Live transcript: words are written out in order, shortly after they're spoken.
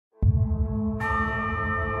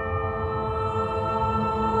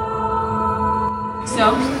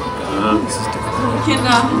So,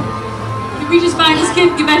 can we just find this kid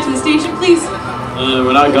and get back to the station, please?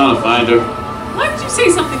 We're not gonna find her. Why would you say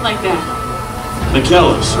something like that?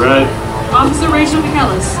 McKellis, right? Officer Rachel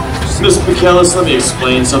McKellis. Miss McKellis, let me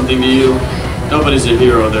explain something to you. Nobody's a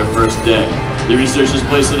hero their first day. You research this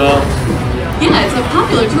place at all? Yeah, it's a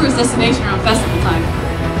popular tourist destination around festival time.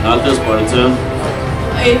 Not this part of town.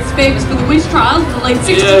 It's famous for the witch trials in the late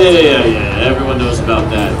 60s. Yeah. Everyone knows about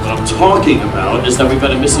that. What I'm talking about is that we've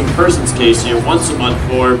had a missing persons case here once a month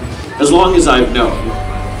for as long as I've known.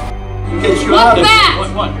 Get you out of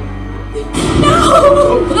here. What?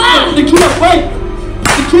 No! The kid, wait!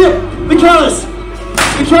 The kid! McKellis!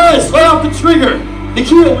 McKellis, lay off the trigger!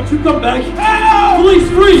 Nikhil, would you come back? Help! Police,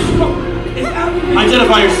 freeze!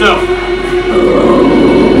 Identify yourself!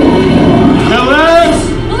 McKellis!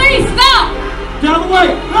 Police, stop! Down the way!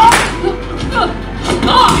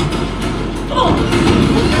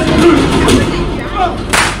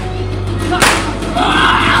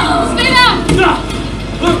 Stay down!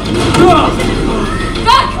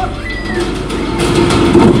 Back!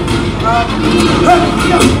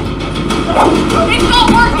 It's not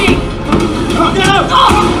working!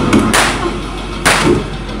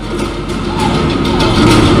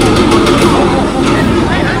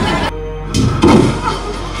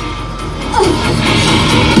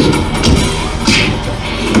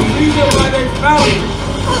 The reason why they found it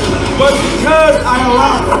was because I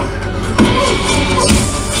allowed it.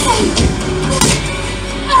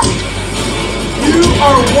 You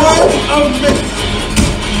are one of many.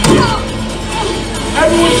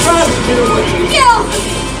 Everyone tries to get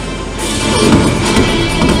away.